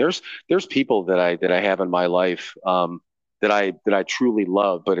too. I mean, there's people that I have in my life that I truly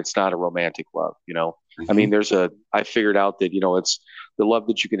love, but it's not a romantic love. I mean, I figured out that it's the love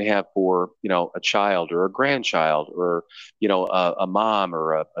that you can have for a child or a grandchild, or a mom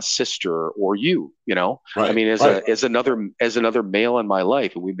or a sister, or Right. I mean, as another male in my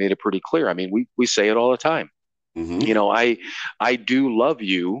life, and we made it pretty clear. I mean, we say it all the time. I do love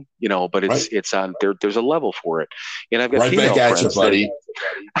you, but it's on there. There's a level for it, and I've got female friends, buddy.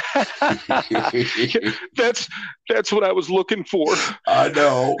 That's what I was looking for. I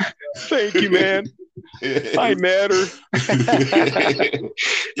know. Thank you, man. I matter.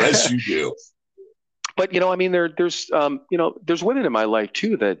 Yes, you do. but I mean, there's women in my life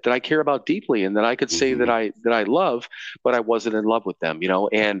too that I care about deeply, and that I could say that I love, but I wasn't in love with them,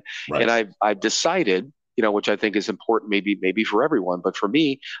 and Right. and I've decided, which I think is important, maybe for everyone, but for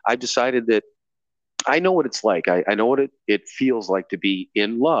me, I've decided that I know what it's like. I know what it feels like to be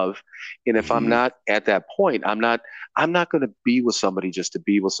in love. And if I'm not at that point, I'm not going to be with somebody just to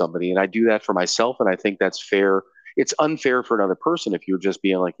be with somebody. And I do that for myself. And I think that's fair. It's unfair for another person if you're just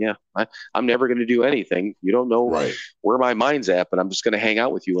being like, yeah, I'm never going to do anything. You don't know Right. where my mind's at, but I'm just going to hang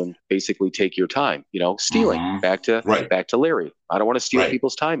out with you and basically take your time, stealing back to Larry. I don't want to steal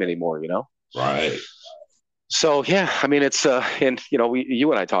people's time anymore, Right. So, yeah, I mean, it's, and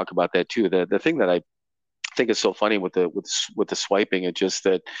you and I talk about that too. The thing that I think is so funny with the swiping, it's just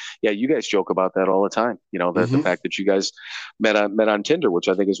that, yeah, you guys joke about that all the time. The fact that you guys met on Tinder, which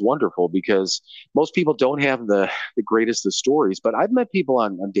I think is wonderful, because most people don't have the greatest of stories. But I've met people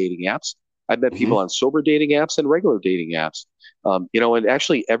on dating apps. I've met people on sober dating apps and regular dating apps. And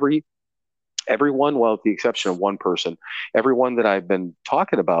actually everyone, well, with the exception of one person, everyone that I've been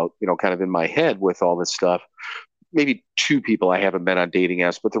talking about, kind of in my head with all this stuff, maybe two people I haven't met on dating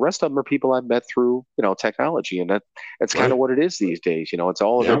apps, but the rest of them are people I've met through, technology. And that's kind of what it is these days. It's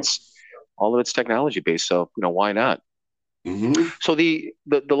all of it's technology based. So, why not? So the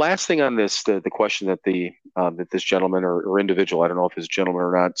last thing on this, the question that that this gentleman or individual, I don't know if it's gentleman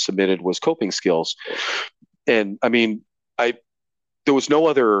or not, submitted was coping skills. And I mean, there was no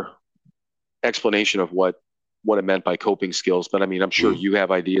other explanation of what it meant by coping skills, but I mean, I'm sure you have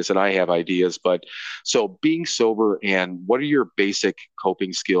ideas and I have ideas, but so being sober, and what are your basic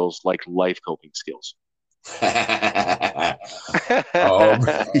coping skills, like life coping skills?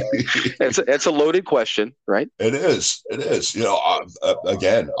 It's a loaded question, right? It is.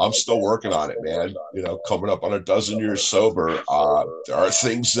 Again, I'm still working on it, man. Coming up on a dozen years sober. There are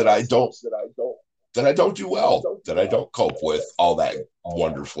things that I don't do well, that I don't cope with all that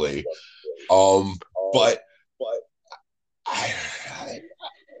wonderfully. But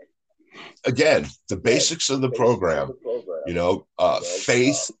again, the basics of the program,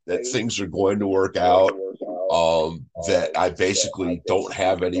 faith that things are going to work out, that I basically don't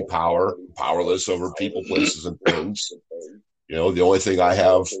have any powerless over people, places, and things. The only thing I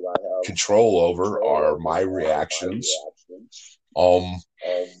have control over are my reactions.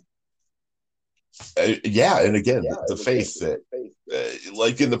 And again, the faith that,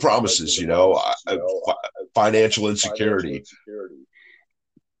 like in the promises, financial insecurity.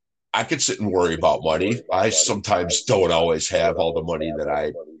 I could sit and worry about money. I sometimes don't always have all the money that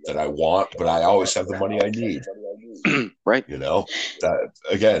I want, but I always have the money I need. Right.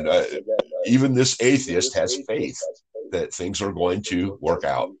 Again, even this atheist has faith that things are going to work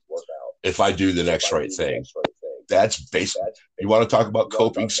out if I do the next right thing. That's basic. You want to talk about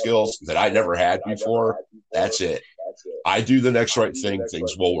coping skills that I never had before? That's it. I do the next right thing,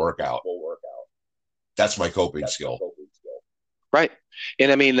 things will work out. That's my coping skill. Right.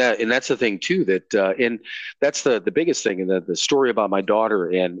 And I mean, and that's the thing too, that, and that's the biggest thing. And the story about my daughter,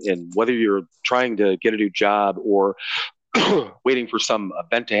 and whether you're trying to get a new job or waiting for some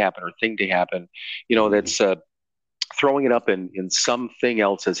event to happen or thing to happen, that's throwing it up in something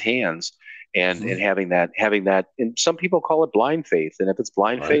else's hands, and having that, and some people call it blind faith. And if it's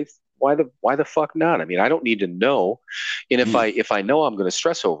blind faith, why the fuck not? I mean, I don't need to know. And if I know, I'm going to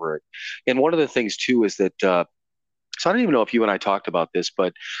stress over it. And one of the things too is that, so I don't even know if you and I talked about this,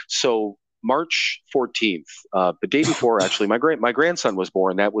 but so March 14th, the day before, actually, my grandson was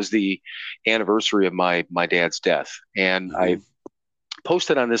born. That was the anniversary of my dad's death. And I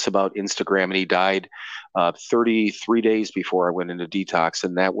posted on this about Instagram, and he died 33 days before I went into detox.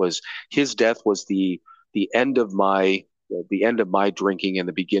 And that was, his death was the end of my drinking and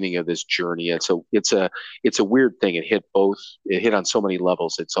the beginning of this journey. And so it's a weird thing. It hit on so many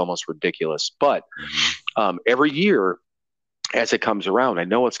levels. It's almost ridiculous. But every year as it comes around, I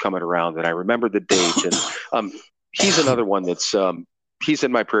know it's coming around, and I remember the dates. And he's another one that's, he's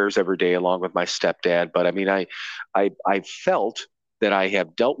in my prayers every day, along with my stepdad. But I mean, I felt that I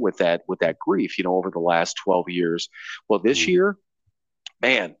have dealt with that grief, over the last 12 years. Well, this year,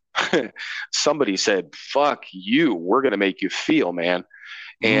 man, somebody said, "Fuck you, we're going to make you feel, man."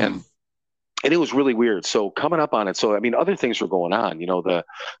 And it was really weird. So coming up on it. So, I mean, other things were going on,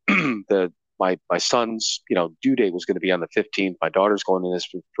 my son's, due date was going to be on the 15th. My daughter's going in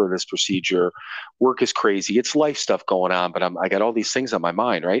for this procedure. Work is crazy. It's life stuff going on, but I got all these things on my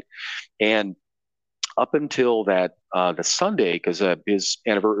mind. Right. And up until that, the Sunday, because his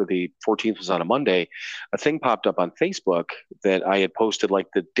anniversary, the 14th was on a Monday, a thing popped up on Facebook that I had posted like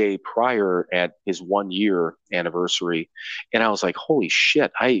the day prior at his 1 year anniversary. And I was like, holy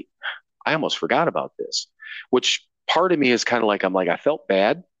shit, I I almost forgot about this, which part of me is kind of like, I'm like, I felt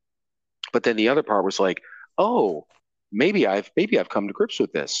bad. But then the other part was like, oh, maybe I've come to grips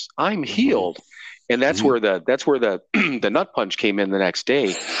with this. I'm healed. And that's where the the nut punch came in the next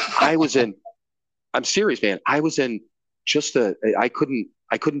day. I'm serious, man. I was in I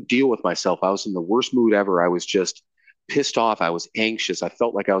couldn't deal with myself. I was in the worst mood ever. I was just pissed off. I was anxious. I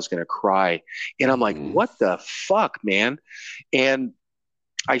felt like I was going to cry. And I'm like, what the fuck, man? And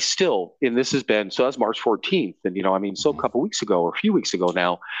I still, and this has been, so that's March 14th. And, you know, I mean, so a couple weeks ago or a few weeks ago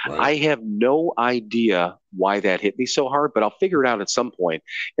now, I have no idea why that hit me so hard, but I'll figure it out at some point.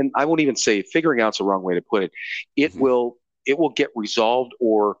 And I won't even say figuring out's the wrong way to put it. It will get resolved,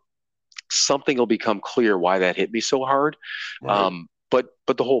 or something will become clear why that hit me so hard.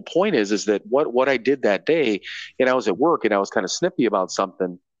 But the whole point is that what I did that day, and I was at work and I was kind of snippy about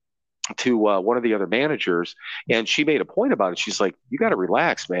something to one of the other managers, and she made a point about it. She's like, you got to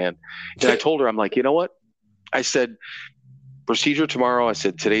relax, man. And I told her, I'm like, you know what? I said, procedure tomorrow. I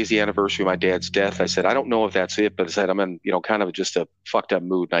said, today's the anniversary of my dad's death. I said, I don't know if that's it, but I said, I'm in, you know, kind of just a fucked up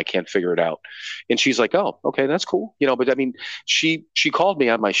mood and I can't figure it out. And she's like, oh, okay, that's cool. You know, but I mean, she called me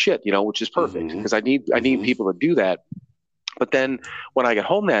on my shit, you know, which is perfect because I need people to do that. But then when I got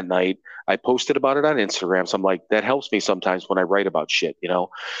home that night, I posted about it on Instagram. So I'm like, that helps me sometimes when I write about shit, you know?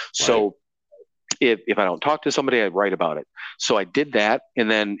 So if I don't talk to somebody, I write about it. So I did that.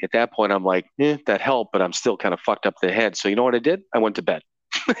 And then at that point, I'm like, that helped, but I'm still kind of fucked up the head. So you know what I did? I went to bed.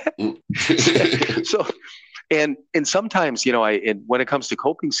 So, and sometimes, you know, when it comes to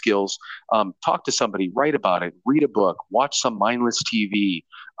coping skills, talk to somebody, write about it, read a book, watch some mindless TV,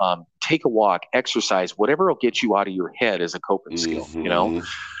 take a walk, exercise, whatever will get you out of your head is a coping skill, you know?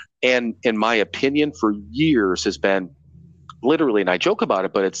 And in my opinion, for years has been literally, and I joke about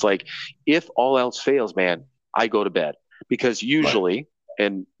it, but it's like, if all else fails, man, I go to bed, because usually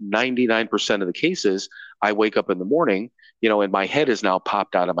in 99% of the cases, I wake up in the morning, you know, and my head is now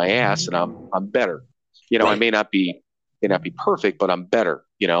popped out of my ass and I'm better. You know, I may not be perfect, but I'm better,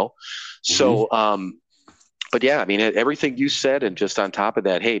 you know? So, but yeah, I mean, everything you said, and just on top of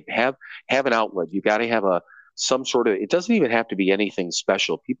that, hey, have an outlet. You got to have some sort of, it doesn't even have to be anything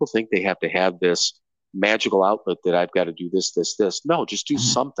special. People think they have to have this magical outlet that I've got to do this. No, just do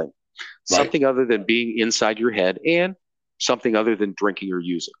something other than being inside your head, and something other than drinking or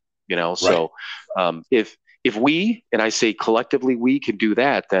using, you know? So, if we, and I say collectively, we can do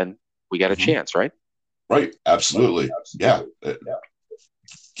that, then we got a chance, right? Right. Absolutely. Yeah.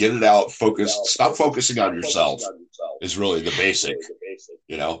 Get it out. Focus. Stop focusing on yourself is really the basic,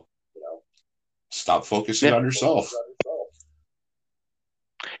 you know, stop focusing on yourself.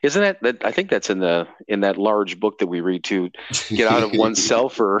 Isn't that I think that's in that large book that we read, to get out of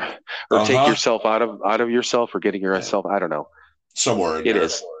oneself or take yourself out of yourself, or getting yourself. I don't know. Somewhere in it there.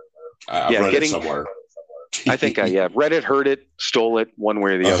 is. I've read it somewhere. I think I read it, heard it, stole it, one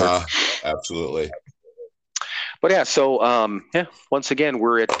way or the other. Absolutely. But yeah, so once again,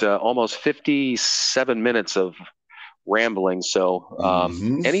 we're at almost 57 minutes of rambling. So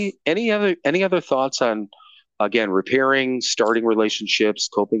any other thoughts on, again, repairing, starting relationships,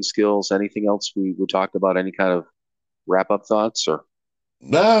 coping skills, anything else we talked about? Any kind of wrap up thoughts? Or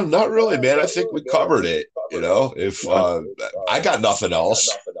no, not really, man. I think we covered it. You know, if I got nothing else.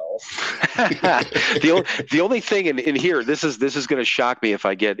 The only thing in here, this is going to shock me if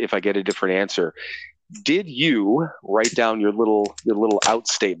I get a different answer. Did you write down your little out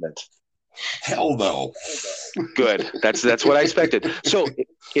statement? Hell no. Good. That's what I expected. So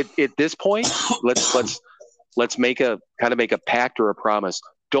at this point, let's make a pact or a promise.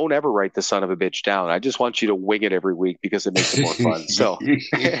 Don't ever write the son of a bitch down. I just want you to wing it every week, because it makes it more fun. So,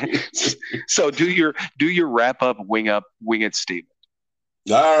 so do your wrap up, wing it statement.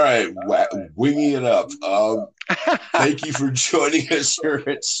 All right, winging it up. Thank you for joining us here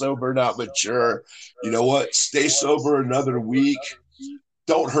at Sober Not Mature. You know what? Stay sober another week.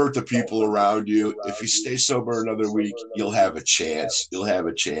 Don't hurt the people around you. If you stay sober another week, you'll have a chance. And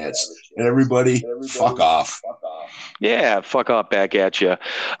everybody, fuck off. Yeah, fuck off back at you.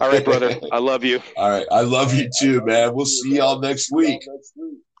 All right, brother. I love you. All right. I love you too, man. We'll see y'all next week.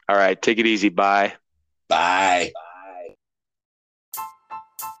 All right. Take it easy. Bye. Bye.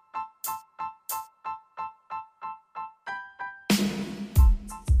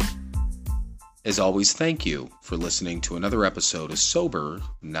 As always, thank you for listening to another episode of Sober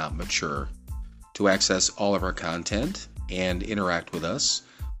Not Mature. To access all of our content and interact with us,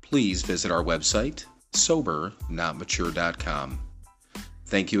 please visit our website, SoberNotMature.com.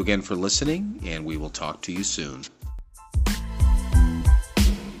 Thank you again for listening, and we will talk to you soon.